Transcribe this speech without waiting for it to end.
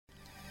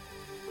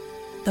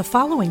The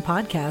following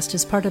podcast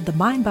is part of the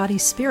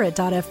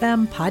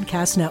MindBodySpirit.fm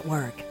podcast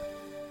network.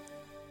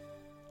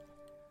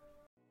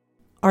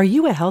 Are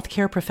you a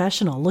healthcare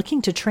professional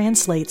looking to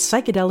translate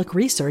psychedelic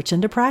research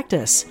into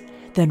practice?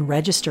 Then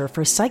register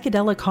for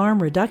Psychedelic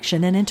Harm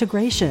Reduction and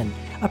Integration,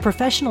 a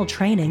professional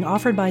training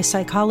offered by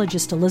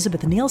psychologist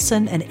Elizabeth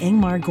Nielsen and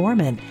Ingmar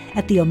Gorman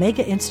at the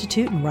Omega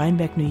Institute in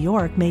Rhinebeck, New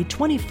York, May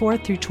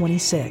 24th through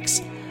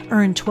 26.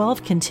 Earn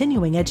 12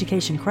 continuing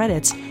education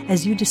credits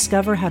as you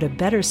discover how to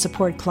better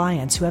support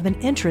clients who have an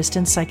interest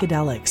in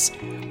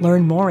psychedelics.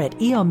 Learn more at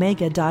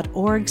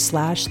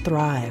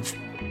eomega.org/thrive.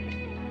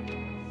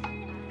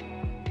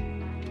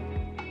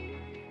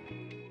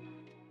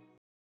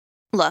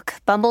 Look,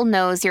 Bumble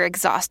knows you're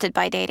exhausted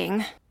by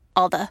dating.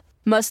 All the,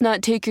 must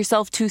not take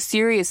yourself too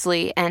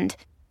seriously, and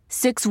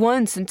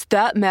 6'1" since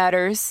that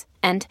matters,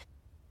 and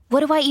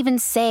what do I even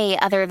say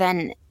other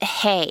than,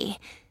 hey?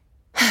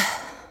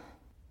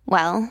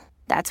 Well,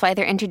 that's why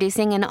they're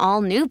introducing an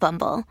all-new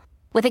Bumble,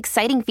 with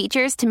exciting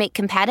features to make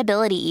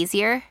compatibility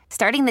easier,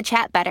 starting the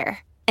chat better,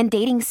 and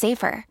dating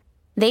safer.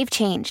 They've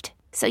changed,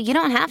 so you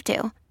don't have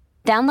to.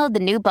 Download the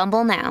new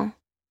Bumble now.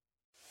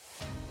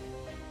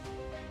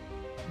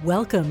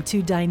 Welcome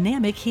to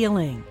Dynamic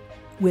Healing,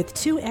 with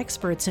two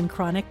experts in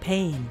chronic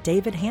pain,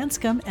 David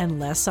Hanscom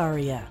and Les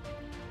Aria.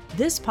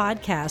 This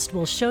podcast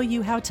will show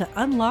you how to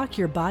unlock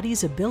your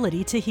body's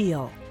ability to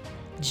heal.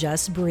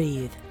 Just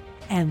breathe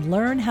and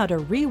learn how to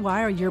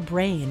rewire your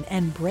brain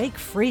and break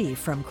free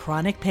from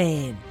chronic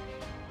pain.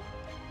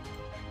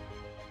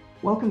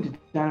 Welcome to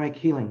Dynamic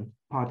Healing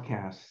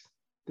Podcast.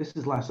 This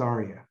is Les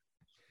Aria.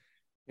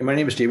 And my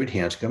name is David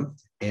Hanscom,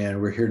 and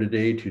we're here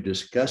today to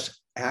discuss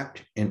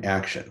ACT in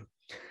action.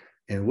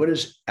 And what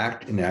does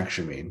ACT in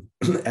action mean?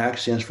 ACT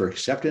stands for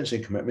Acceptance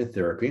and Commitment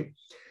Therapy.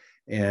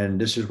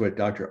 And this is what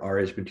Dr.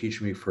 Aria has been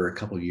teaching me for a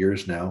couple of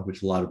years now,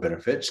 with a lot of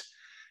benefits.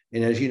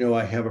 And as you know,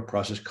 I have a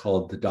process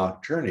called the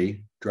Doc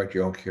Journey, Direct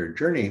Your Own Care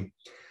Journey.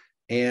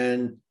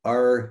 And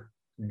our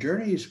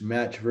journeys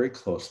match very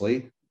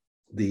closely.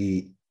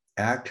 The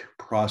ACT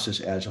process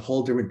adds a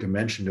whole different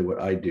dimension to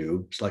what I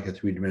do. It's like a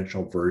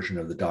three-dimensional version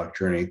of the Doc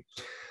Journey.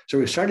 So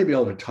we're starting to be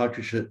able to talk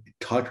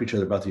to each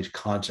other about these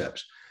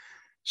concepts.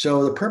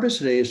 So the purpose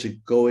today is to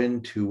go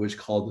into what's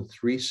called the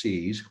 3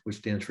 C's, which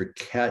stands for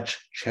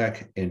catch,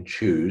 check, and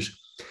choose.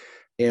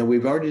 And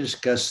we've already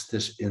discussed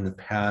this in the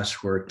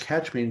past, where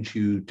catch means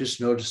you just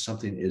notice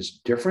something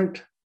is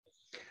different.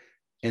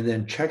 And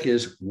then check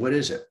is, what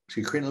is it?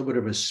 So you create a little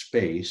bit of a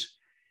space.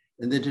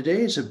 And then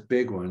today is a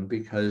big one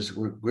because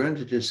we're going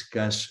to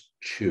discuss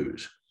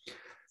choose.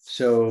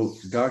 So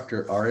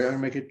Dr. Aria, I'm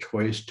going to make a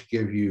choice to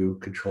give you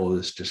control of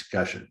this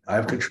discussion. I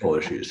have control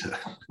issues.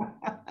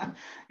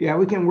 Yeah,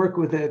 we can work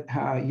with it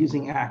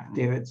using ACT,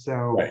 David. So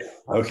right.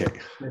 Okay.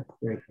 That's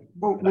great.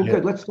 Well,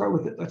 good. Let's start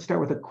with it. Let's start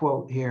with a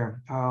quote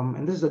here,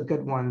 and this is a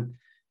good one.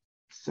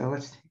 So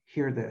let's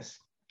hear this.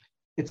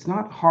 It's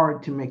not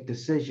hard to make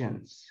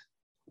decisions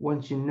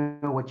once you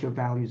know what your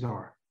values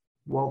are.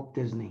 Walt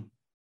Disney.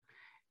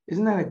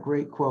 Isn't that a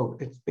great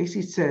quote? It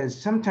basically says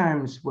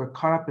sometimes we're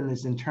caught up in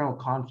this internal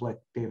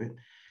conflict, David,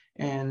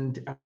 and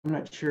I'm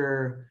not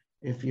sure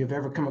if you've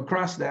ever come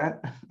across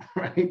that,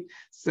 right?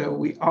 So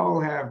we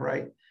all have,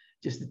 right?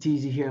 Just to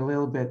tease you here a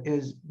little bit,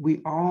 is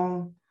we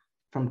all,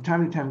 from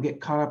time to time, get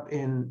caught up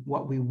in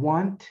what we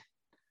want,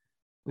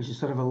 which is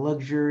sort of a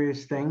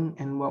luxurious thing,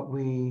 and what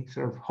we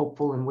sort of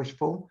hopeful and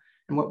wishful,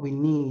 and what we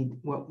need,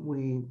 what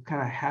we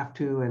kind of have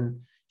to and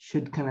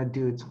should kind of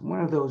do. It's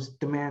one of those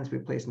demands we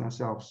place on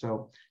ourselves.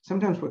 So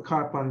sometimes we're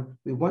caught up on,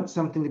 we want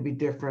something to be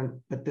different,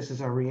 but this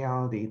is our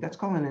reality. That's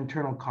called an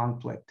internal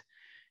conflict.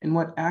 And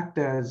what ACT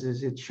does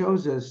is it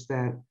shows us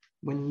that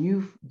when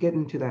you get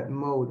into that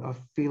mode of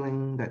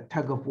feeling that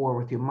tug of war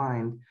with your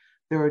mind,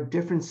 there are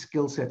different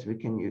skill sets we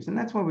can use. And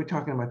that's why we're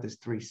talking about this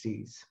 3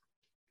 C's.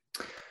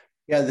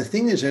 Yeah, the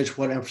thing is, I just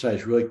want to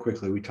emphasize really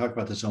quickly, we talk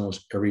about this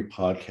almost every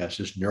podcast,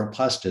 is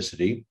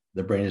neuroplasticity.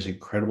 The brain is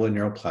incredibly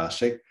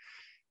neuroplastic.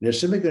 And it's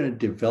simply going to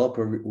develop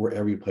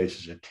wherever you place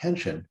its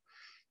attention.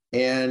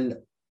 And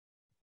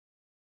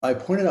I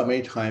pointed out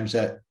many times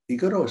that you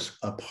go to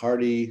a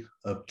party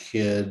of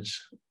kids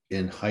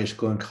in high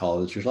school and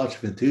college, there's lots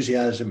of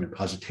enthusiasm and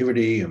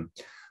positivity and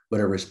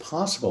whatever is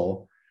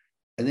possible.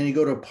 And then you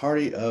go to a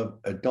party of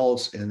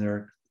adults and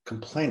they're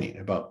complaining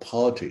about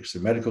politics,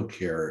 their medical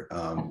care,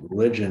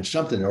 religion,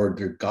 something, or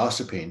they're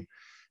gossiping.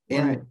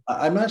 And right.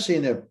 I'm not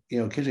saying that,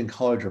 kids in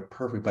college are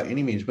perfect by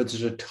any means, but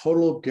there's a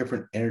total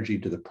different energy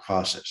to the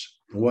process,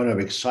 one of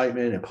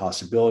excitement and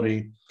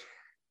possibility.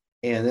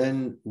 And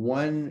then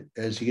one,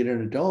 as you get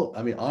an adult,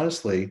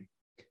 honestly,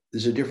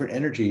 there's a different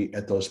energy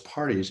at those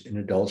parties in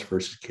adults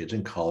versus kids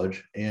in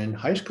college and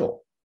high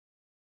school.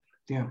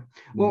 Yeah.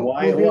 Well,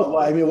 why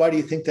do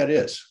you think that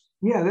is?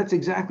 Yeah, that's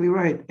exactly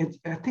right.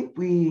 I think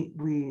we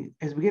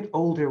as we get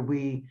older,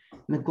 we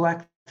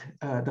neglect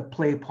the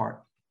play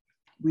part.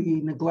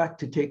 We neglect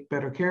to take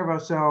better care of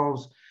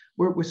ourselves.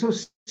 We're so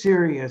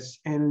serious,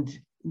 and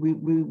we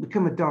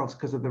become adults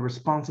because of the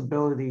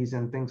responsibilities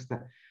and things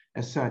that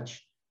as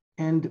such.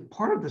 And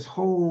part of this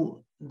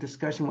whole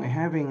discussion we're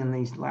having in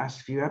these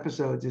last few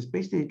episodes is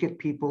basically to get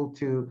people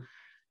to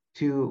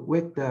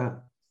wake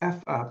the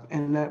F up,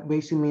 and that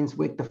basically means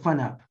wake the fun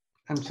up.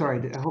 I'm sorry,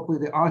 hopefully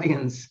the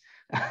audience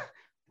did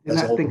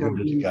That's a not whole think I'm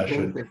different being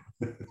discussion.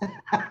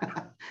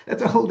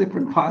 That's a whole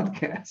different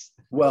podcast.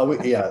 Well, we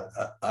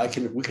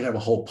can have a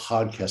whole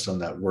podcast on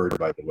that word,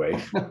 by the way.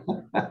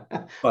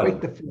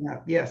 Wake the fun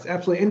up. Yes,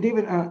 absolutely. And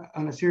David,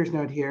 on a serious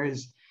note here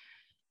is,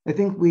 I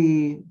think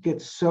we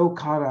get so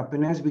caught up,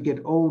 and as we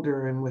get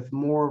older and with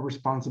more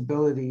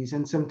responsibilities,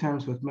 and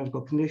sometimes with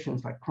medical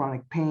conditions like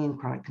chronic pain,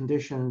 chronic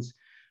conditions,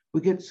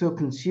 we get so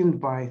consumed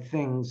by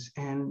things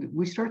and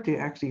we start to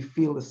actually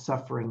feel the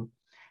suffering.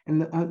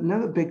 And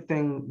another big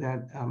thing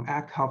that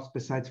ACT helps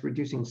besides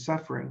reducing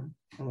suffering,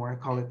 or I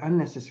call it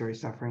unnecessary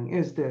suffering,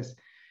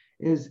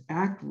 is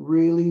ACT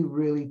really,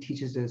 really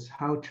teaches us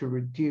how to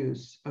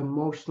reduce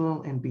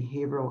emotional and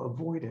behavioral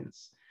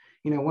avoidance.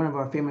 One of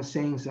our famous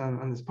sayings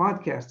on this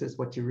podcast is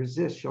what you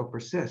resist shall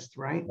persist,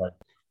 right?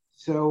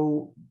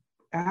 So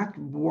ACT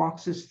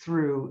walks us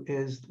through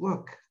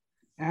look,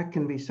 ACT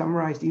can be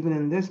summarized even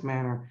in this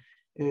manner,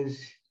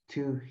 is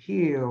to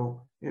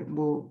heal. It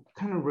will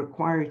kind of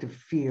require you to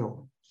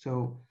feel.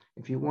 So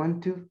if you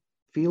want to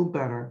feel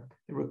better,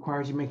 it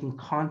requires you making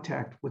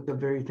contact with the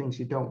very things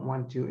you don't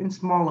want to in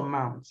small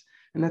amounts.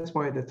 And that's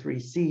why the 3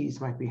 C's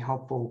might be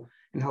helpful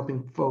in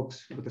helping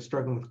folks with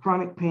struggling with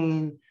chronic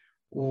pain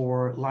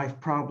or life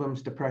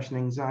problems, depression,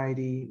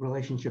 anxiety,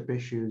 relationship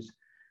issues,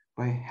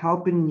 by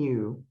helping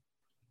you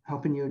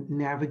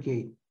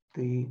navigate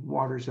the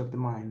waters of the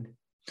mind.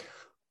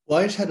 Well,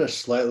 I just had a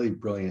slightly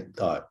brilliant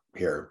thought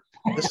here.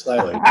 Just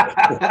slightly.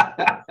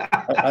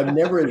 I'm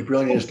never as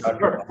brilliant as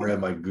Dr. Amar,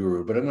 my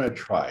guru, but I'm going to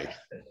try.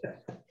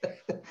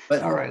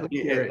 But all right, let's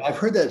hear it. I've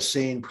heard that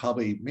saying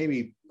probably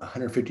maybe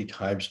 150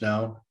 times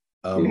now.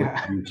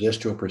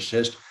 Resist or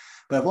persist.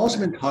 But I've also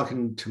been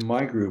talking to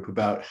my group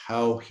about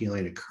how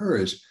healing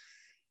occurs,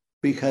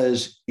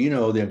 because the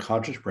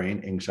unconscious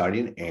brain, anxiety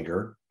and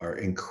anger are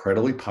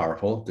incredibly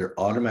powerful. They're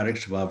automatic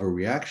survival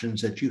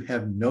reactions that you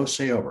have no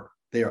say over.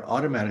 They are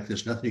automatic.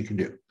 There's nothing you can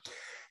do.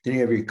 Then you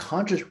have your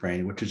conscious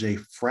brain, which is a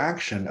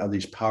fraction of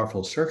these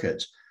powerful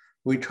circuits.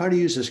 We try to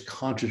use this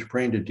conscious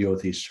brain to deal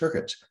with these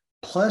circuits.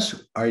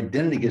 Plus, our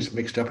identity gets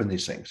mixed up in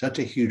these things. That's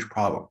a huge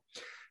problem.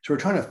 So we're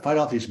trying to fight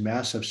off these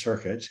massive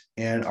circuits,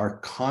 and our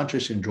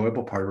conscious,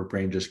 enjoyable part of our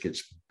brain just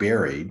gets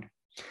buried.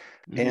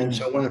 And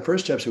so one of the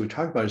first steps that we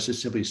talk about is to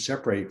simply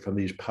separate from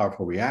these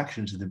powerful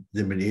reactions and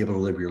then be able to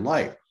live your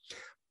life.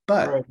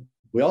 But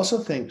we also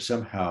think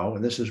somehow,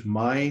 and this is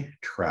my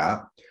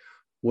trap,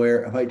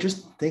 where if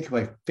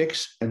I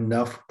fix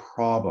enough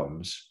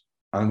problems,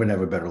 I'm going to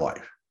have a better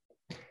life.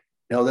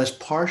 Now, that's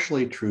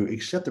partially true,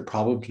 except the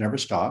problems never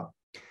stop.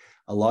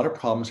 A lot of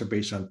problems are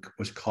based on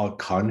what's called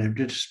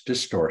cognitive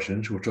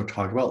distortions, which we'll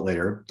talk about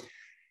later.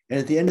 And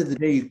at the end of the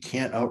day, you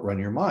can't outrun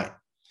your mind.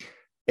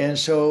 And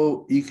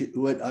so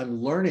what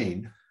I'm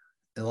learning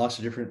in lots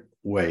of different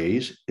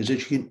ways is that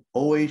you can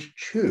always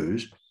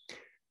choose.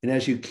 And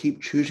as you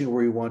keep choosing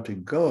where you want to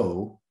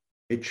go,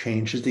 it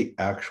changes the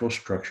actual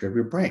structure of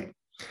your brain.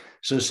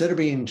 So instead of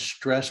being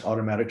stress,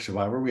 automatic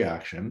survival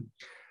reaction,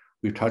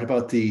 we've talked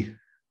about the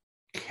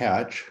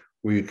catch,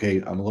 where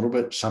I'm a little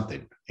bit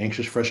something,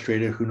 anxious,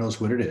 frustrated, who knows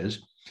what it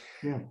is.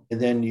 Yeah. And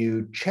then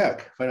you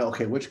find out,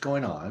 okay, what's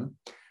going on?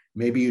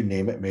 Maybe you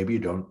name it, maybe you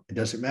don't, it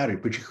doesn't matter,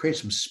 but you create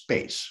some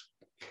space.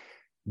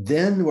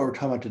 Then what we're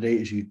talking about today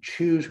is you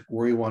choose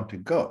where you want to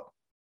go.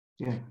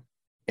 Yeah.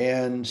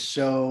 And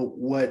so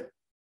what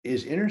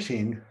is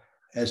interesting,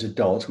 as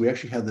adults, we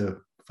actually have the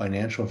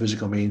financial and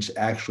physical means to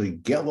actually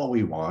get what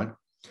we want,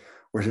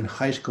 whereas in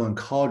high school and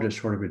college,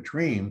 it's sort of a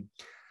dream.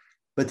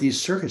 But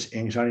these circuits,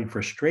 anxiety and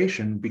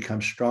frustration,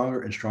 become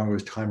stronger and stronger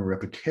with time and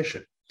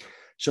repetition.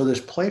 So this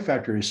play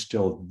factor is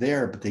still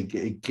there, but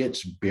it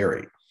gets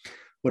buried.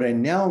 What I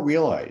now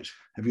realize,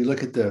 if you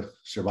look at the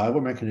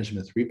survival mechanism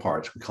in 3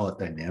 parts, we call it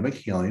dynamic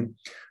healing.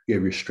 You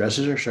have your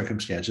stresses or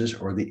circumstances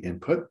or the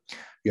input.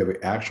 You have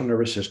your actual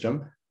nervous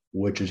system,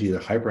 which is either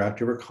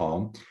hyperactive or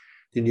calm.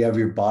 Then you have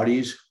your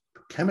body's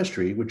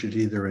chemistry, which is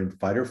either in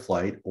fight or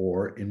flight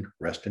or in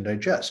rest and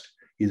digest,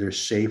 either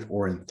safe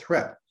or in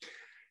threat.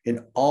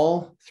 In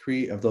all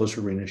 3 of those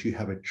arenas, you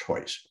have a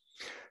choice.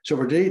 So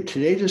for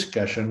today's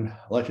discussion,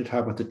 I'd like to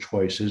talk about the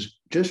choices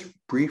just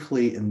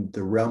briefly in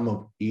the realm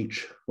of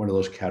each one of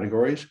those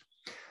categories.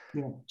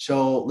 Yeah.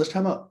 So let's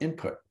talk about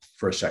input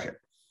for a second.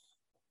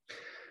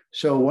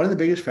 So one of the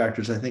biggest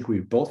factors I think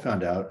we've both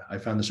found out, I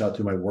found this out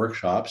through my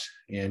workshops,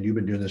 and you've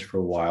been doing this for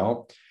a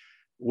while,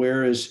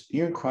 whereas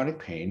you're in chronic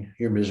pain,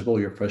 you're miserable,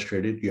 you're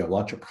frustrated, you have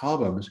lots of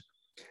problems.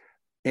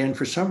 And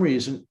for some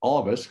reason, all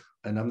of us,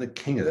 and I'm the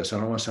king of this, I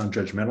don't want to sound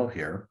judgmental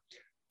here,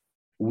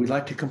 we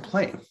like to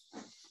complain.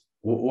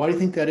 Why do you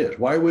think that is?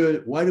 Why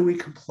do we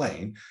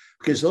complain?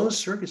 Because those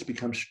circuits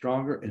become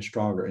stronger and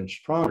stronger and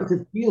stronger.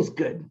 Because it feels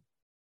good.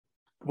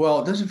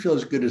 Well, it doesn't feel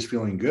as good as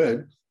feeling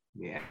good.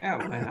 Yeah,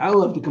 man, I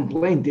love to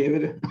complain,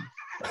 David.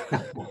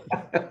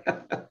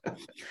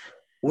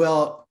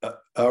 Well,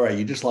 all right,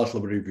 you just lost a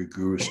little bit of your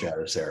guru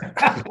status there.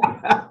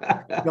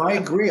 No, I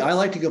agree. I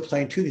like to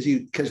complain too,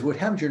 because what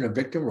happens, you're in a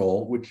victim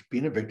role, which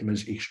being a victim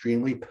is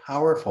extremely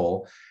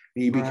powerful,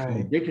 and you become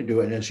Right. addicted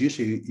to it. And as you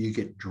say, you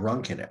get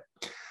drunk in it.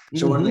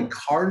 So one of the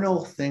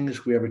cardinal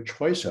things we have a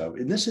choice of,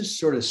 and this is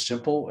sort of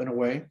simple in a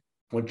way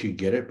once you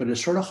get it, but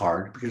it's sort of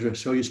hard because we're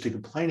so used to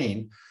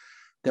complaining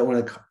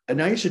that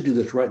and I used to do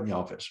this right in the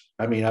office.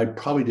 I mean, I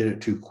probably did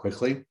it too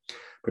quickly,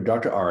 but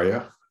Dr.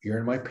 Arya,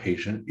 you're my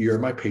patient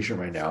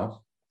right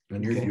now,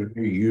 and you're doing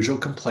your usual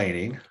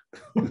complaining.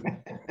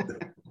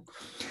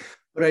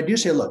 But I do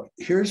say, look,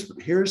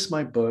 here's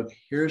my book,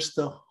 here's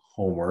the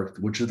homework,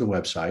 which is the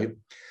website.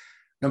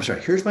 No, I'm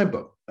sorry, here's my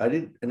book. I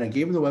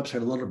gave him the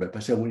website a little bit, but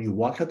I said, when you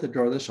walk out the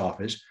door of this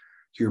office,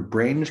 your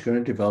brain is going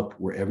to develop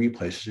wherever you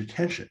place its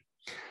attention.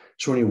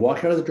 So when you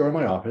walk out of the door of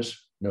my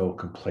office, no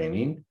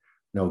complaining,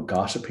 no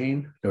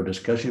gossiping, no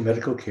discussing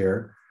medical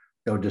care,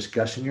 no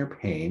discussing your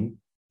pain,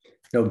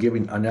 no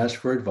giving unasked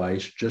for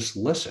advice, just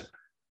listen.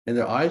 And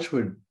their eyes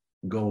would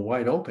go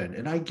wide open.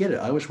 And I get it.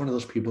 I was one of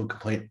those people who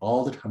complain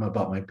all the time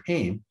about my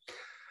pain,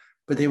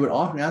 but they would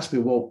often ask me,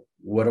 well,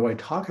 what do I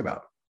talk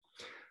about?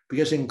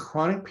 Because in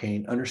chronic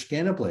pain,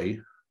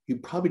 understandably, you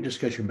probably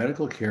discuss your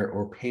medical care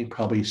or pain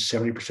probably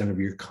 70% of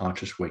your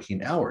conscious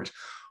waking hours,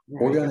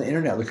 or you're on the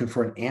internet looking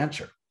for an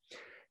answer.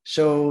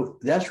 So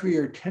that's where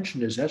your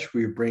attention is. That's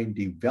where your brain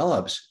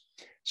develops.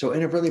 So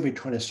in really be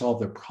trying to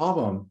solve the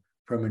problem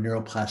from a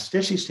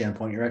neuroplasticity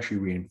standpoint, you're actually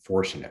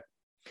reinforcing it.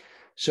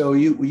 So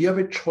you have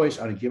a choice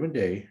on a given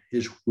day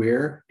is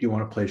where do you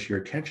want to place your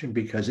attention,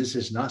 because this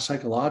is not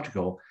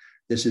psychological.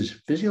 This is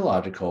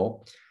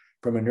physiological.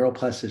 From a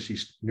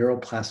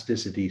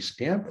neuroplasticity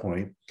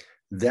standpoint,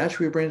 that's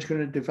where your brain is going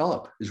to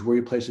develop, is where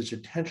you place its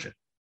attention.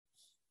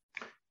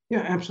 Yeah,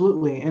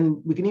 absolutely.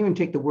 And we can even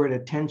take the word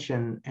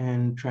attention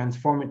and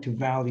transform it to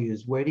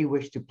values. Where do you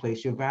wish to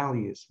place your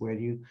values?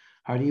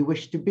 How do you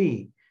wish to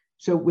be?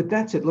 So with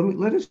that said,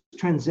 let us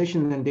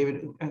transition then,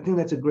 David. I think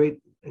that's a great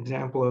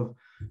example of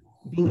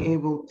being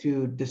able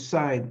to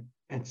decide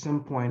at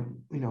some point,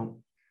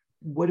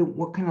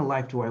 what kind of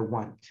life do I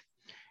want?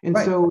 And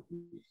right. So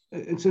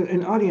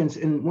an audience,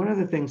 and one of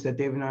the things that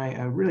Dave and I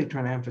are really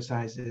trying to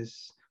emphasize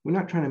is, we're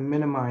not trying to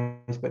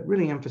minimize, but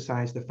really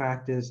emphasize the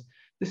fact is,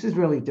 this is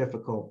really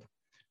difficult.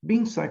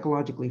 Being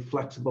psychologically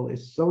flexible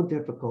is so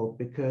difficult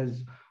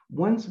because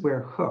once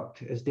we're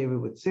hooked, as David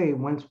would say,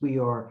 once we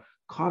are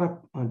caught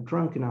up on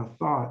drunk in our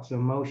thoughts,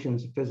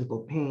 emotions, physical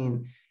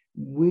pain,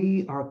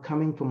 we are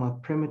coming from a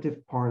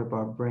primitive part of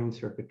our brain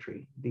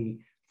circuitry, the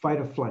fight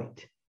or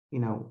flight.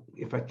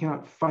 If I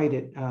cannot fight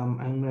it,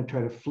 I'm going to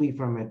try to flee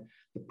from it.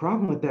 The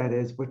problem with that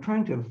is we're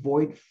trying to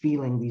avoid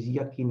feeling these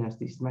yuckiness,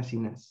 these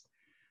messiness.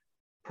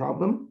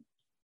 Problem,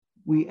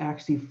 we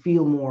actually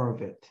feel more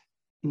of it.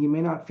 And you may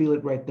not feel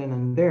it right then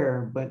and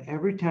there, but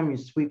every time you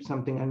sweep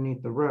something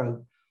underneath the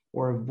rug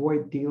or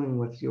avoid dealing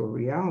with your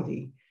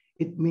reality,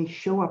 it may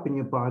show up in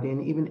your body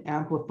and even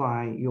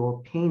amplify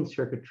your pain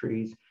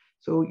circuitries.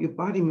 So your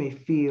body may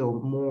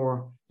feel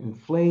more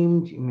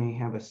inflamed. You may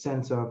have a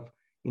sense of,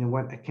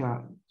 I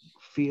cannot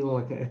feel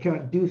like I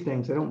cannot do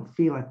things. I don't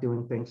feel like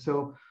doing things.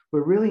 So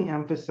we're really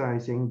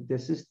emphasizing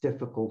this is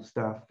difficult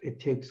stuff.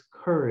 It takes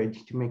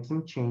courage to make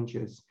some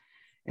changes.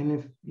 And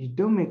if you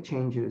don't make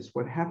changes,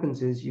 what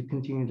happens is you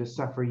continue to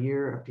suffer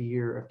year after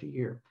year after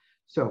year.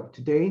 So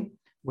today,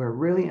 we're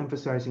really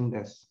emphasizing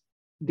this.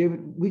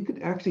 David, we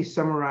could actually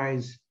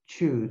summarize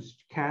choose,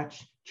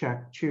 catch,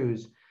 check,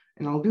 choose.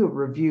 And I'll do a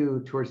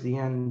review towards the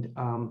end,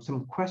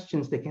 some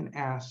questions they can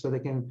ask so they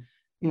can,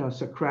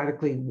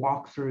 Socratically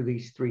walk through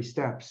these 3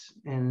 steps.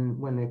 And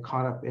when they're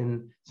caught up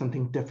in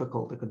something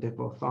difficult, like a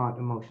difficult thought,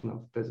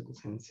 emotional, physical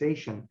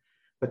sensation.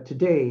 But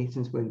today,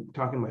 since we're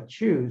talking about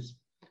choose,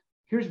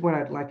 here's what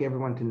I'd like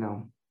everyone to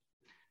know.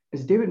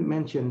 As David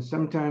mentioned,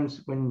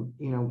 sometimes when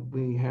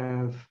we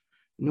have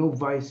no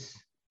vice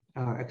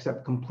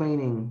except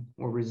complaining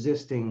or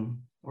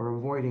resisting or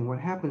avoiding, what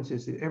happens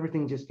is that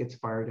everything just gets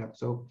fired up.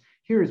 So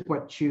here is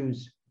what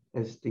choose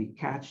as the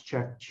catch,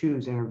 check,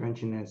 choose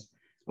intervention is.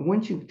 I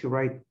want you to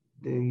write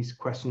these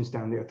questions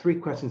down. There are 3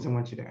 questions I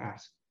want you to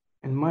ask.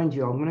 And mind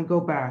you, I'm going to go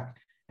back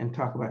and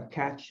talk about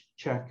catch,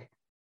 check,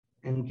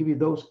 and give you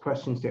those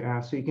questions to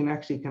ask so you can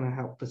actually kind of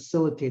help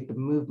facilitate the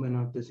movement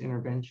of this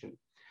intervention.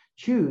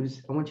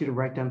 Choose, I want you to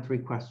write down 3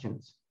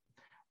 questions.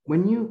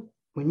 When you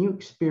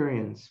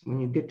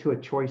get to a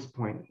choice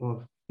point,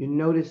 well, you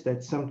notice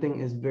that something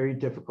is very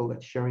difficult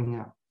at showing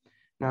up.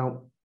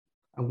 Now,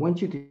 I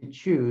want you to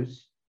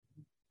choose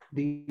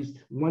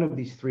one of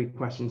these 3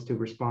 questions to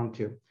respond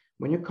to.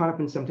 When you're caught up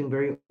in something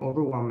very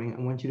overwhelming,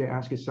 I want you to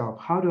ask yourself,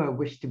 how do I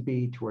wish to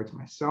be towards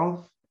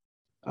myself,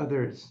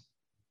 others,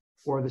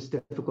 or this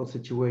difficult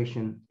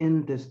situation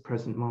in this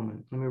present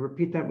moment? Let me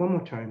repeat that one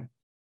more time.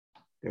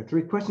 There are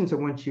 3 questions I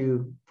want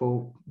you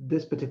for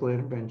this particular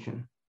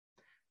intervention.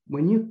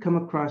 When you come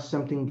across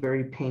something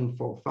very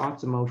painful,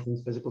 thoughts,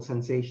 emotions, physical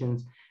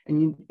sensations,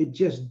 and it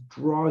just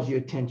draws your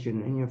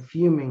attention and you're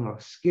fuming or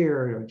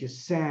scared or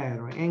just sad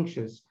or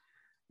anxious,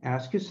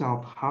 ask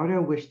yourself, how do I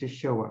wish to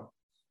show up?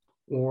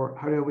 Or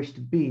how do I wish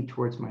to be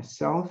towards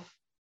myself,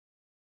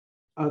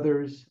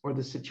 others, or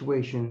the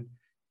situation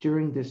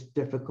during this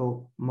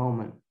difficult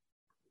moment?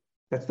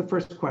 That's the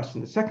first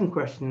question. The second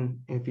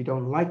question, if you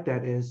don't like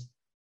that, is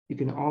you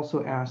can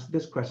also ask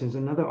this question. Is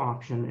another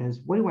option is,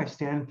 what do I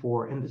stand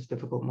for in this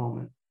difficult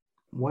moment?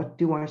 What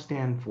do I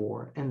stand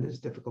for in this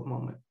difficult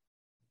moment?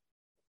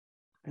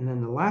 And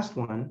then the last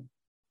one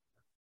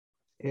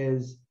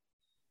is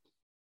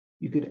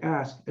you could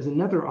ask as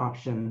another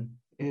option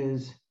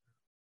is,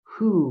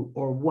 who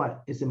or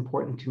what is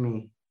important to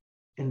me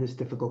in this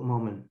difficult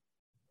moment?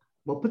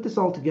 We'll put this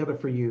all together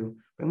for you.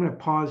 But I'm going to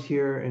pause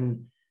here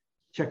and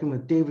check in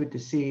with David to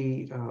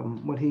see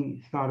what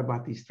he thought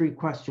about these three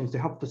questions to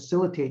help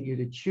facilitate you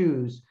to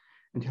choose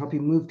and to help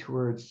you move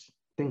towards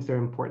things that are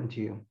important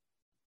to you.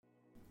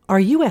 Are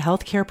you a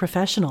healthcare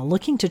professional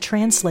looking to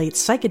translate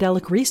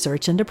psychedelic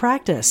research into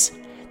practice?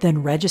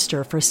 Then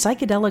register for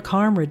Psychedelic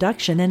Harm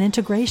Reduction and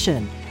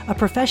Integration, a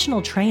professional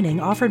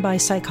training offered by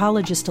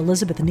psychologist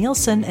Elizabeth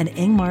Nielsen and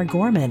Ingmar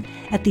Gorman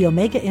at the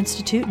Omega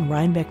Institute in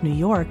Rhinebeck, New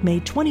York,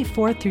 May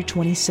 24th through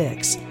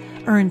 26.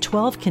 Earn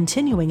 12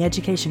 continuing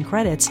education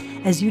credits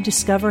as you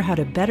discover how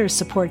to better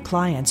support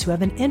clients who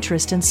have an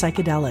interest in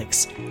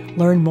psychedelics.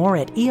 Learn more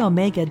at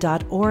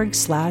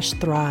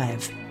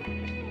eomega.org/thrive.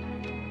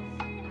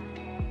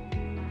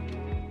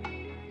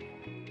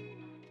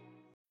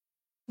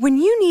 When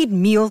you need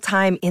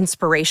mealtime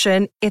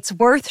inspiration, it's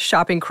worth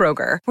shopping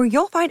Kroger, where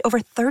you'll find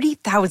over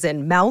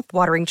 30,000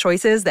 mouth-watering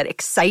choices that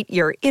excite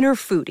your inner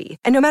foodie.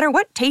 And no matter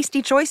what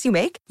tasty choice you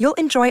make, you'll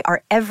enjoy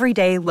our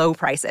everyday low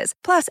prices,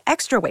 plus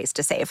extra ways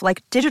to save,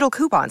 like digital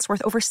coupons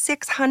worth over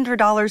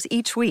 $600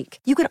 each week.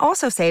 You can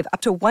also save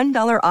up to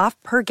 $1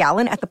 off per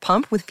gallon at the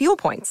pump with fuel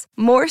points.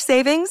 More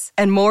savings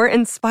and more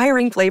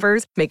inspiring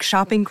flavors make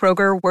shopping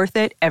Kroger worth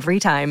it every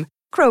time.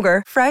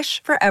 Kroger,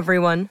 fresh for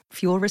everyone.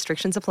 Fuel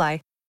restrictions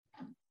apply.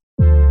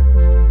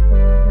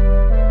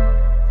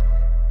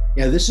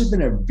 Yeah, this has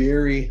been a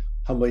very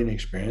humbling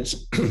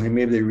experience. And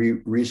maybe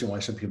the reason why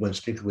some people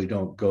instinctively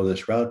don't go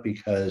this route,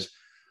 because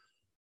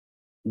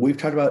we've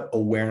talked about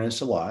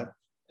awareness a lot.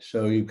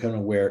 So you've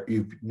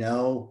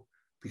now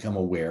become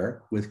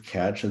aware with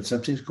Catch that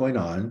something's going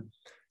on.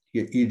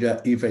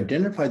 You've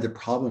identified the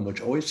problem,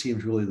 which always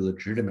seems really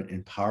legitimate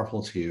and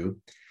powerful to you.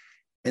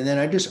 And then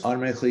I just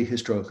automatically,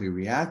 historically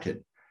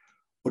reacted.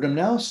 What I'm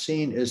now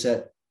seeing is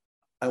that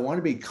I want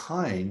to be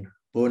kind,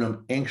 but when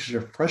I'm anxious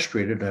or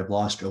frustrated, I've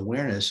lost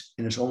awareness,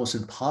 and it's almost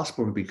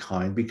impossible to be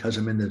kind because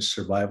I'm in the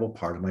survival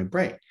part of my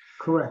brain.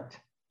 Correct.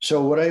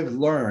 So what I've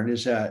learned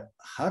is that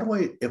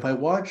if I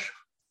watch,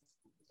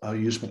 I'll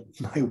use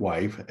my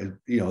wife,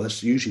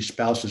 that's usually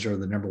spouses are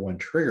the number one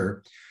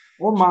trigger.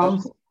 Or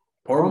moms.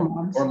 Or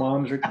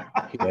moms or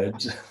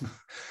kids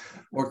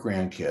or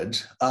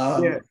grandkids.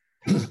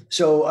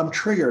 So I'm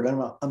triggered,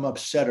 I'm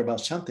upset about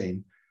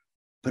something,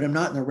 but I'm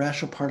not in the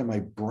rational part of my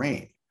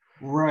brain.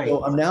 Right.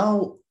 So I'm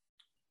now,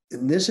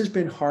 and this has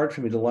been hard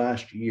for me the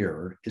last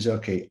year, is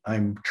okay,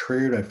 I'm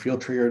triggered, I feel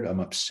triggered, I'm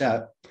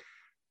upset.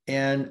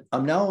 And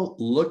I'm now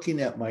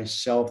looking at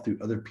myself through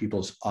other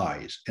people's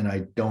eyes, and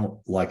I don't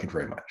like it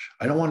very much.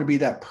 I don't want to be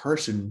that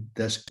person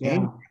that's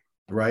angry,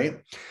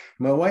 right?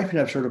 My wife and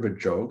I have sort of a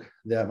joke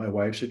that my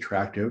wife's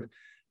attractive,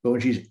 but when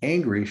she's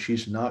angry,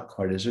 she's not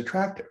quite as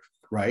attractive,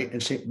 right?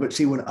 But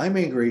when I'm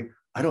angry,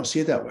 I don't see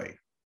it that way.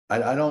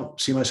 I don't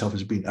see myself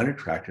as being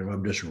unattractive.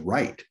 I'm just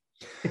right.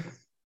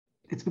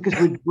 It's because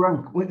we're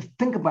drunk.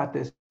 Think about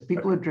this.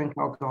 People who drink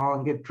alcohol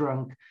and get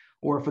drunk,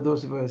 or for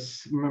those of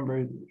us, remember,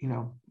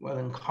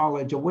 in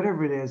college or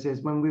whatever it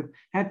is when we've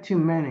had too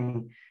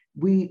many,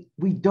 we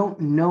don't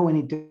know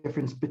any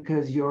difference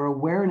because your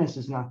awareness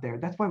is not there.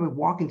 That's why we're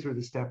walking through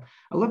the step.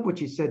 I love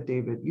what you said,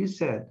 David. You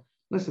said,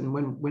 listen,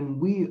 when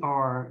we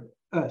are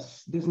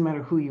us, doesn't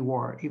matter who you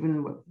are,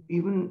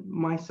 even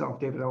myself,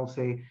 David, I'll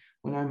say,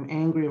 when I'm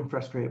angry and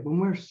frustrated, when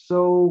we're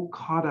so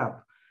caught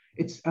up,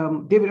 it's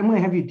David, I'm going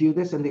to have you do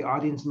this, and the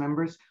audience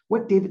members.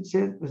 What David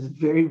said was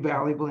very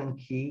valuable and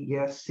key.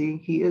 Yes, see,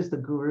 he is the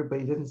guru,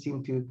 but he doesn't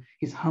seem to.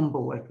 He's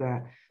humble like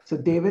that. So,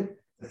 David,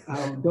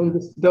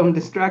 don't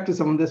distract us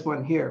on this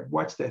one here.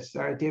 Watch this.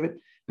 All right, David.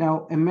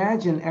 Now,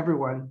 imagine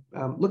everyone.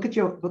 Look at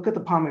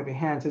the palm of your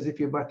hands as if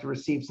you're about to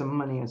receive some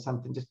money or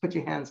something. Just put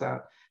your hands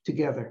out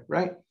together,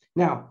 right?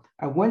 Now,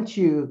 I want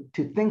you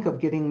to think of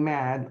getting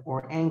mad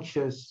or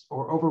anxious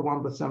or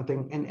overwhelmed with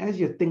something, and as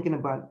you're thinking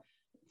about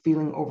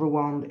feeling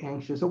overwhelmed,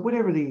 anxious, or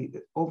whatever the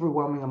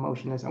overwhelming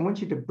emotion is, I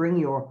want you to bring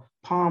your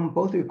palm,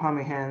 both of your palm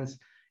of your hands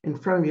in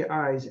front of your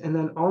eyes, and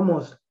then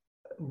almost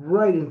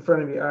right in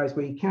front of your eyes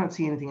where you can't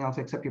see anything else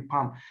except your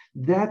palm.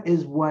 That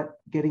is what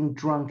getting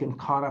drunk and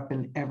caught up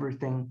in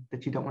everything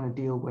that you don't want to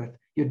deal with.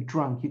 You're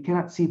drunk. You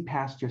cannot see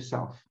past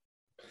yourself.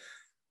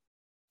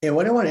 And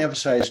what I want to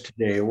emphasize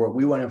today, or what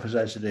we want to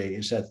emphasize today,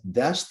 is that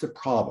that's the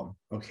problem.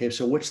 Okay,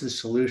 so what's the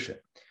solution?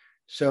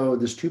 So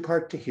there's two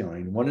parts to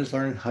healing. One is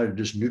learning how to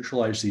just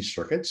neutralize these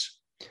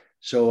circuits.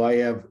 So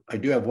I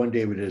do have one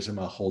Davidism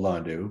I'll hold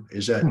on to,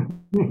 is that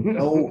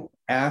no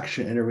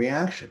action and a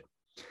reaction.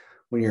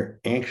 When you're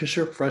anxious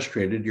or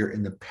frustrated, you're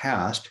in the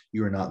past,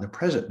 you are not in the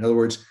present. In other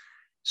words,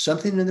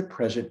 Something in the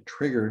present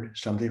triggered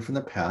something from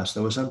the past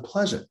that was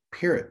unpleasant,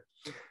 period.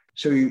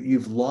 So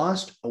you've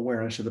lost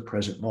awareness of the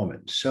present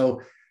moment.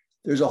 So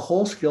there's a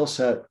whole skill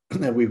set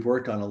that we've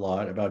worked on a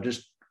lot about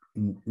just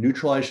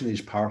neutralizing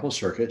these powerful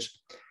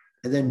circuits.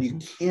 And then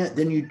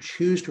you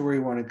choose to where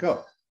you want to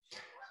go.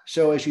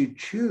 So as you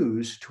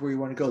choose to where you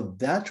want to go,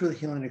 that's where the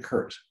healing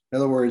occurs. In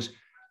other words,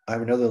 I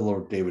have another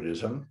little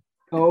Davidism.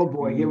 Oh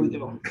boy, here we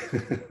go.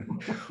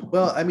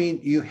 Well, I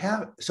mean,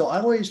 so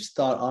I always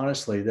thought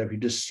honestly that if you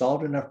just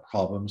solved enough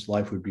problems,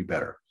 life would be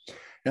better.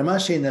 And I'm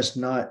not saying that's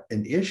not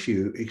an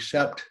issue,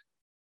 except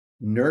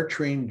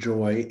nurturing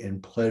joy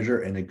and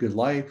pleasure and a good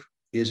life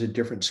is a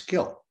different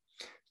skill.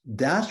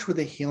 That's where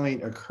the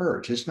healing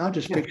occurs. It's not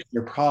just fixing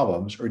your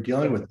problems or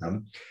dealing with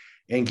them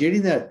and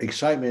getting that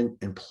excitement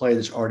and play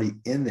that's already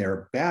in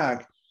there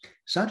back.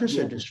 It's not just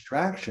a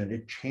distraction.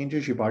 It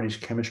changes your body's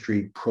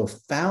chemistry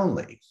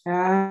profoundly.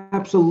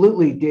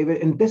 Absolutely,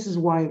 David. And this is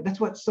why, that's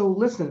what, so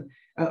listen,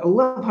 I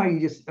love how you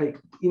just, like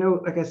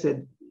I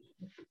said,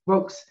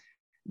 folks,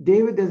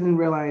 David doesn't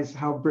realize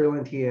how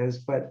brilliant he is,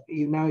 but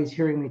now he's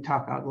hearing me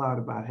talk out loud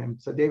about him.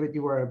 So David,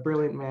 you are a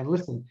brilliant man.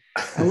 Listen,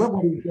 I love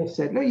what you just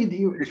said. No,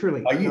 you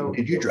truly.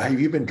 Have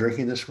you been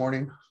drinking this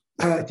morning?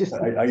 Are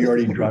you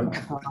already drunk?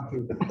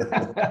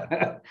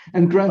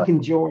 I'm drunk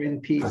in joy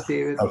and peace,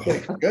 David.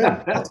 Okay, good.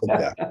 I'll take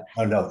that.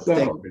 Oh no,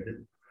 thank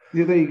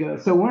you. There you go.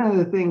 So one of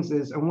the things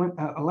is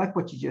I like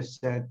what you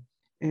just said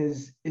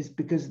is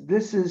because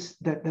this is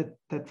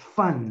that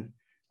fun,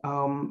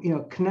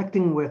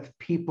 connecting with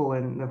people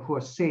and who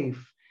are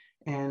safe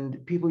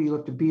and people you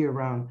love to be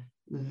around.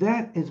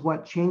 That is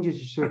what changes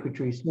your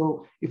circuitry.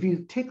 So if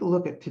you take a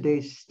look at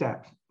today's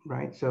steps,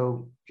 right?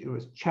 So it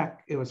was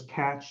check, it was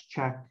catch,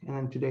 check, and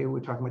then today we're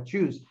talking about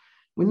choose.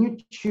 When you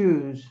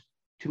choose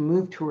to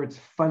move towards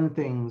fun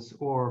things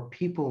or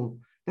people,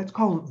 that's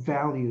called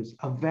values.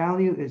 A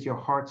value is your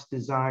heart's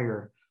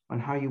desire on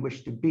how you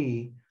wish to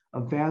be.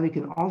 A value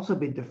can also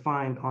be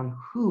defined on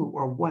who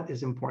or what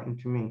is important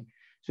to me.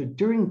 So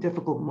during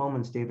difficult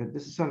moments, David,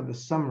 this is sort of a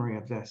summary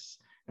of this,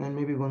 and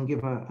maybe we'll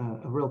give a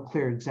real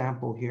clear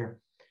example here.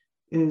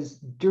 Is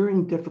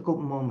during difficult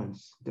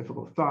moments,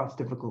 difficult thoughts,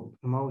 difficult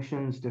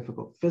emotions,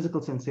 difficult physical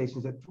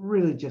sensations that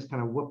really just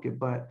kind of whoop your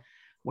butt.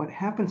 What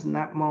happens in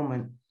that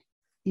moment,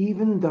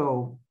 even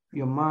though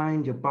your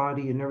mind, your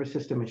body, your nervous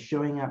system is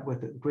showing up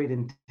with a great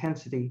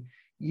intensity,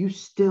 you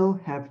still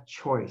have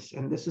choice.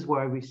 And this is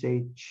why we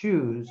say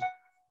choose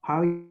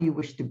how you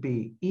wish to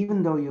be,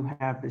 even though you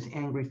have these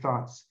angry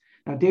thoughts.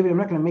 Now, David, I'm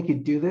not going to make you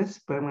do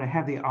this, but I'm going to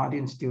have the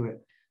audience do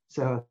it.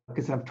 So,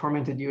 because I've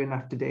tormented you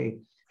enough today.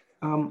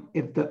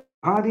 If the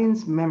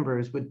audience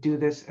members would do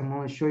this, I'm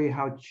going to show you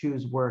how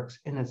choose works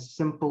in a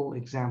simple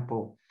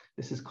example.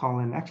 This is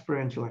called an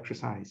experiential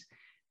exercise.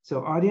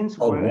 So audience,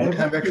 what kind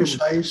of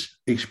exercise?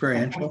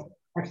 Experiential?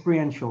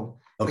 Experiential.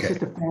 Okay. It's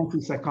just a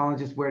fancy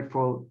psychologist word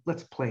for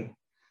let's play.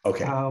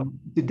 Okay.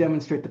 To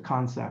demonstrate the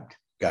concept.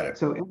 Got it.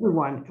 So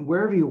everyone,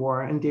 wherever you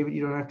are, and David,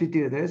 you don't have to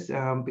do this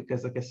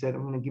because like I said,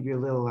 I'm going to give you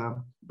a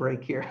little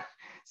break here.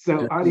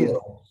 So audience,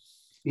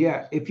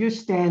 if you're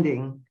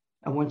standing,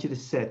 I want you to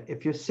sit.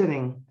 If you're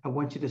sitting, I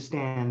want you to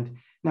stand.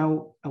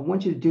 Now, I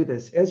want you to do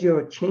this. As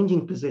you're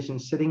changing position,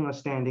 sitting or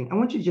standing, I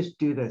want you to just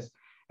do this.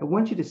 I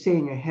want you to say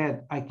in your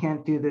head, I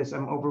can't do this,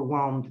 I'm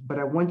overwhelmed, but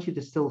I want you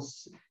to still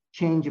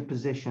change your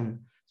position.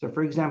 So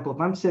for example,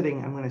 if I'm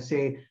sitting, I'm going to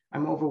say,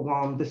 I'm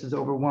overwhelmed, this is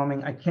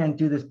overwhelming, I can't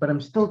do this, but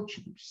I'm still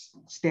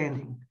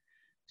standing.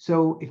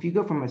 So if you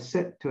go from a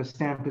sit to a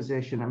stand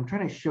position, I'm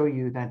trying to show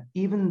you that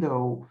even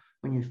though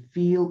when you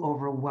feel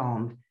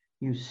overwhelmed,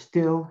 you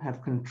still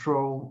have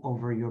control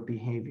over your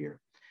behavior.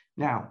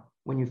 Now,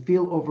 when you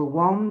feel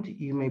overwhelmed,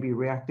 you may be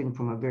reacting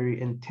from a very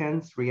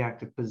intense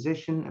reactive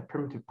position, a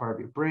primitive part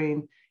of your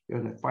brain, you're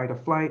in the fight or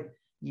flight.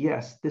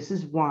 Yes, this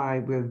is why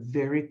we're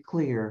very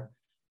clear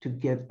to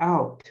get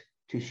out,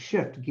 to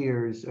shift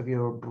gears of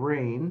your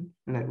brain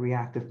in that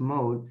reactive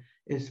mode,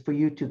 is for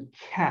you to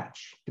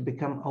catch, to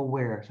become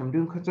aware. So I'm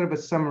doing sort of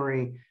a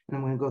summary, and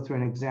I'm going to go through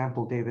an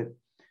example, David,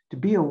 to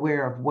be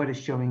aware of what is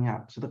showing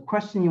up. So the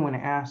question you want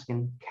to ask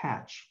and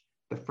catch,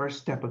 the first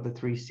step of the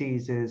 3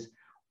 C's is,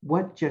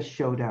 what just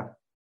showed up?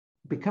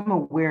 Become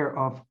aware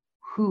of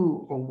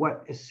who or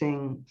what is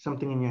saying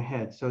something in your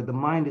head. So the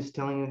mind is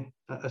telling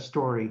you a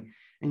story,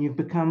 and you've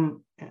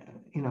become,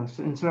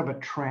 in sort of a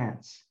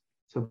trance.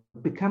 So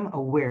become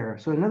aware.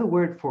 So another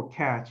word for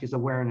catch is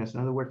awareness.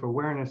 Another word for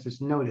awareness is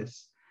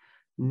notice.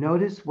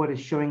 Notice what is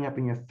showing up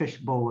in your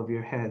fishbowl of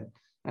your head.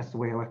 That's the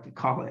way I like to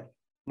call it.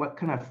 What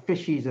kind of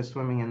fishies are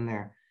swimming in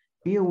there?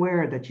 Be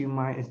aware that you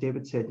might, as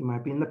David said, you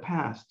might be in the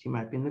past, you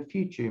might be in the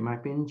future, you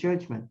might be in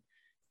judgment.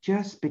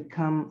 Just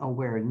become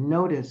aware.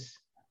 Notice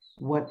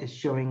what is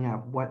showing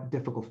up, what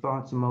difficult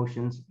thoughts,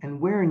 emotions, and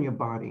where in your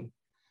body.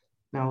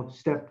 Now,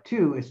 step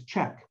 2 is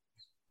check.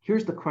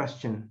 Here's the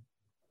question.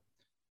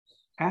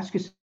 Ask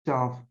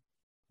yourself,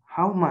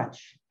 how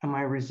much am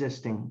I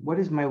resisting? What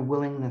is my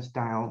willingness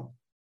dial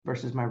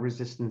versus my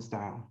resistance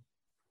dial?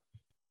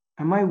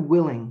 Am I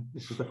willing,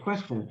 this is the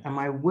question, am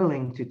I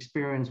willing to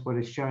experience what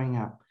is showing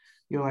up?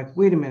 You're like,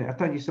 wait a minute, I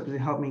thought you were supposed to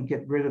help me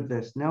get rid of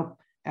this. Nope,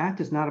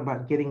 ACT is not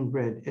about getting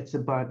rid. It's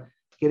about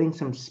getting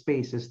some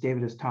space, as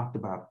David has talked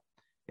about.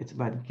 It's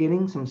about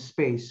getting some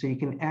space so you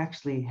can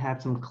actually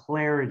have some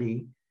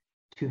clarity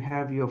to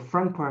have your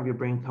front part of your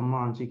brain come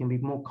on, so you can be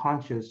more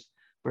conscious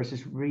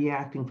versus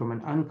reacting from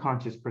an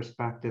unconscious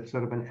perspective,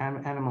 sort of an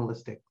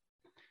animalistic.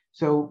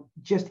 So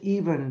just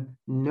even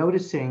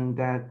noticing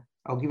that,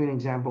 I'll give you an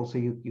example. So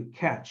you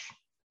catch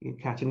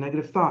a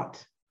negative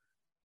thought,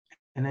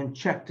 and then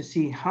check to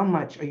see how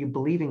much are you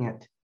believing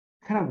it,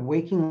 kind of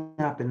waking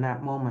up in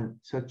that moment.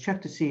 So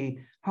check to see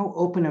how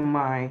open am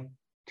I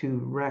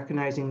to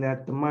recognizing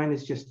that the mind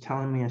is just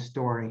telling me a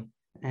story,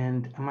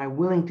 and am I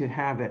willing to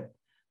have it?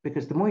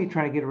 Because the more you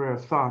try to get rid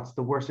of thoughts,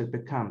 the worse it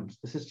becomes.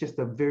 This is just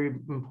a very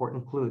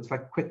important clue. It's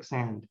like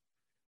quicksand.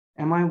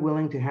 Am I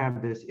willing to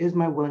have this? Is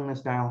my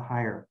willingness dial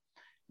higher?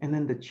 And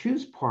then the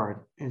choose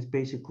part is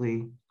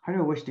basically, how do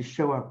I wish to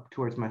show up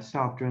towards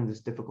myself during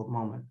this difficult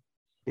moment?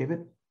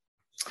 David?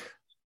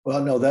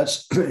 Well, no,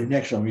 that's an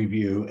excellent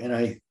review.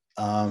 And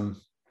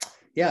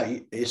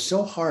it's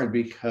so hard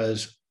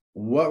because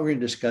what we're going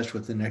to discuss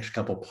with the next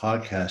couple of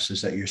podcasts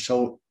is that you're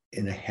so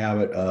in the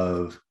habit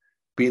of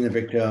being the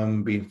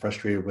victim, being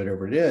frustrated,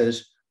 whatever it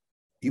is.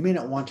 You may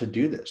not want to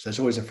do this. That's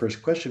always the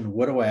first question.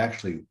 What do I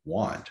actually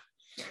want?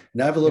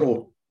 And I have a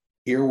little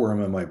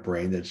earworm in my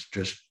brain that's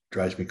just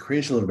drives me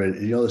crazy a little bit.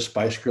 You know the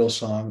Spice Girls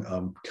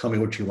song, Tell Me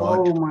What You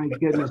Want? Oh my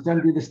goodness,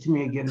 don't do this to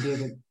me again,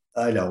 David.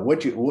 I know. What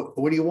do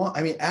you want?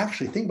 I mean,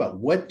 actually think about,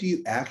 what do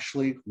you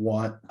actually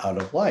want out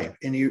of life?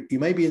 And you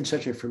might be in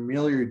such a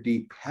familiar,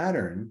 deep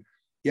pattern.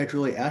 You have to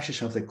really ask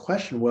yourself the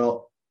question,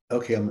 well,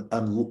 okay,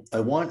 I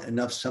want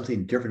enough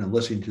something different. I'm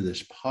listening to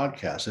this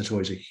podcast. That's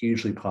always a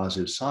hugely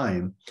positive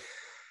sign.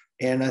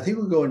 And I think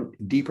we'll go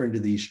deeper into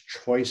these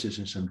choices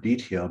in some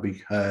detail,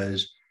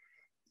 because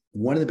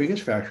one of the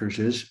biggest factors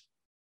is,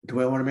 do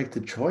I want to make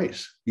the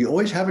choice? You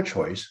always have a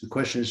choice. The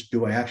question is,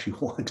 do I actually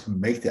want to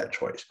make that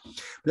choice?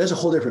 But that's a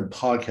whole different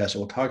podcast that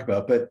we'll talk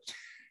about. But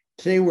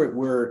today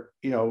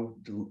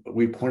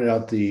we pointed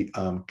out the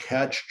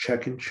catch,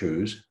 check, and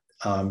choose.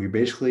 You're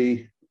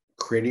basically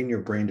creating your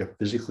brain to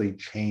physically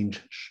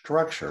change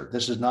structure.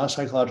 This is not a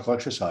psychological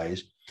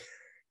exercise.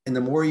 And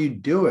the more you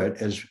do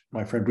it, as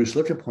my friend Bruce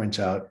Lipton points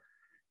out,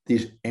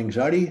 these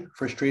anxiety,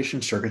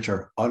 frustration circuits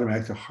are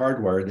automatic, they're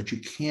hardwired, that you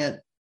can't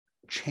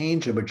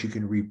change them, but you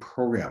can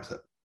reprogram them.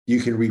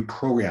 You can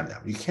reprogram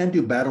them. You can't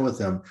do battle with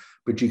them,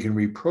 but you can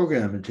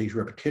reprogram them. It takes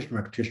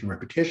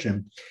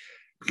repetition,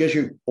 because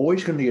you're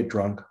always going to get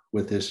drunk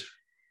with this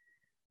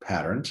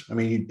patterns. I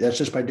mean, that's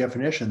just by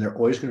definition. They're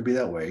always going to be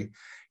that way.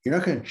 You're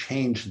not going to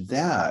change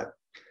that,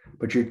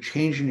 but you're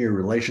changing your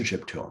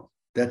relationship to them.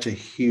 That's a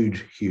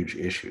huge, huge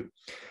issue.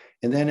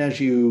 And then as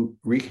you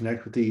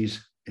reconnect with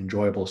these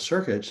enjoyable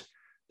circuits,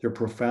 they're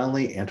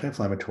profoundly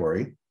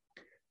anti-inflammatory,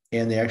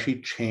 and they actually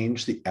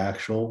change the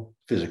actual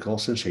physical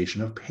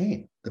sensation of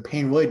pain. The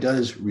pain really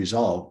does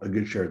resolve a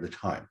good share of the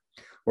time,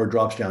 or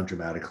drops down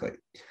dramatically.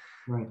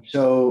 Right.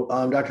 So,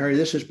 Dr. Hari,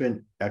 this has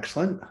been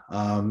excellent.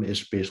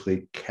 It's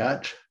basically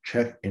catch,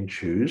 check, and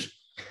choose.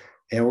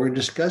 And we're going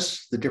to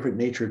discuss the different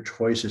nature of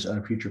choices on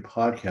a future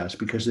podcast,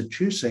 because the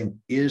choosing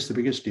is the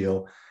biggest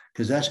deal,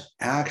 because that's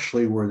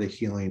actually where the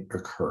healing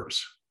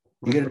occurs.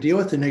 You got to deal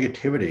with the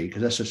negativity,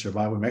 because that's a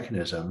survival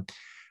mechanism,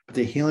 but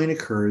the healing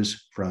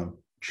occurs from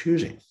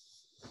choosing.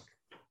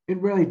 It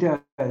really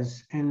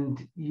does.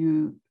 And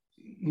you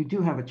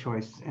do have a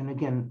choice. And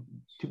again,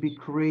 to be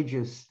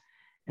courageous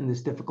in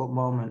this difficult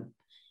moment.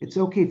 It's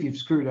okay if you've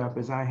screwed up,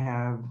 as I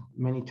have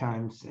many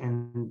times,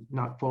 and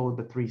not followed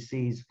the 3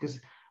 C's, because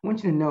I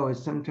want you to know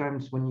is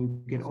sometimes when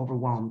you get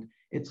overwhelmed,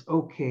 it's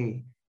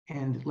okay.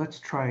 And let's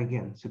try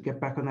again. So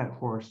get back on that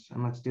horse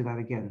and let's do that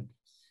again.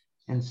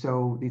 And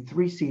so the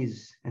 3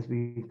 C's, as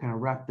we kind of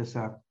wrap this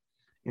up,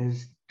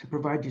 is to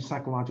provide you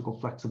psychological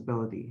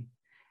flexibility.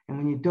 And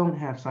when you don't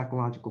have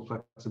psychological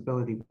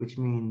flexibility, which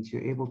means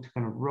you're able to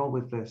kind of roll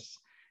with this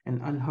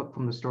and unhook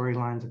from the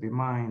storylines of your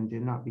mind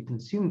and not be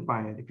consumed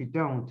by it. If you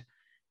don't,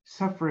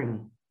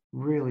 suffering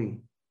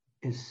really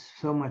is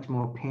so much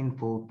more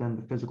painful than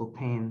the physical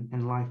pain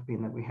and life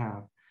pain that we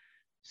have.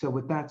 So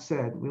with that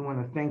said, we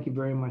want to thank you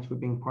very much for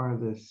being part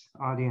of this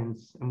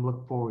audience, and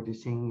look forward to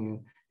seeing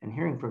you and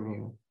hearing from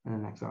you in the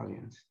next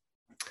audience.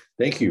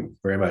 Thank you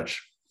very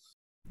much.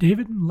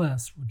 David and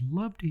Les would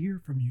love to hear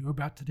from you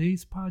about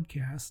today's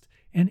podcast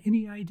and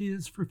any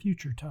ideas for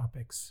future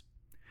topics.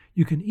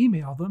 You can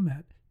email them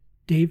at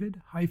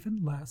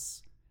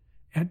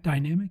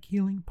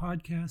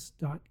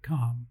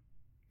david-les@dynamichealingpodcast.com.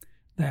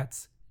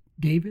 That's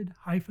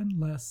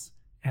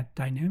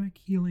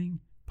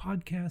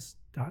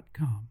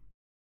david-les@dynamichealingpodcast.com.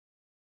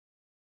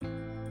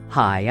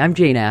 Hi, I'm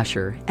Jane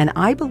Asher, and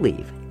I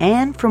believe,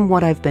 and from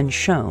what I've been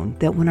shown,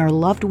 that when our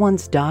loved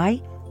ones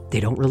die, they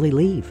don't really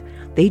leave.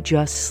 They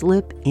just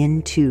slip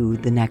into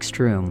the next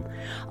room.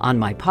 On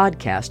my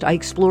podcast, I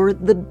explore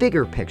the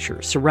bigger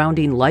picture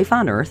surrounding life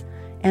on Earth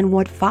and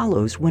what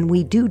follows when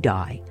we do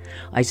die.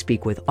 I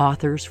speak with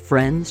authors,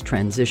 friends,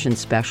 transition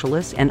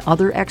specialists, and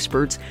other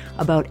experts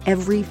about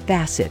every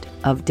facet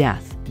of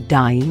death,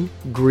 dying,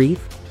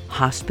 grief,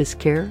 hospice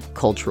care,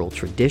 cultural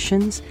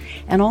traditions,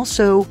 and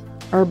also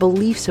our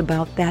beliefs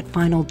about that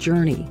final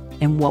journey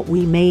and what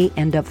we may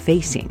end up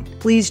facing.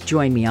 Please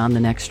join me on The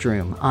Next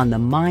Room on the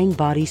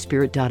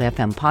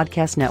MindBodySpirit.fm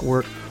podcast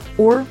network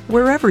or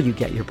wherever you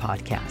get your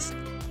podcasts.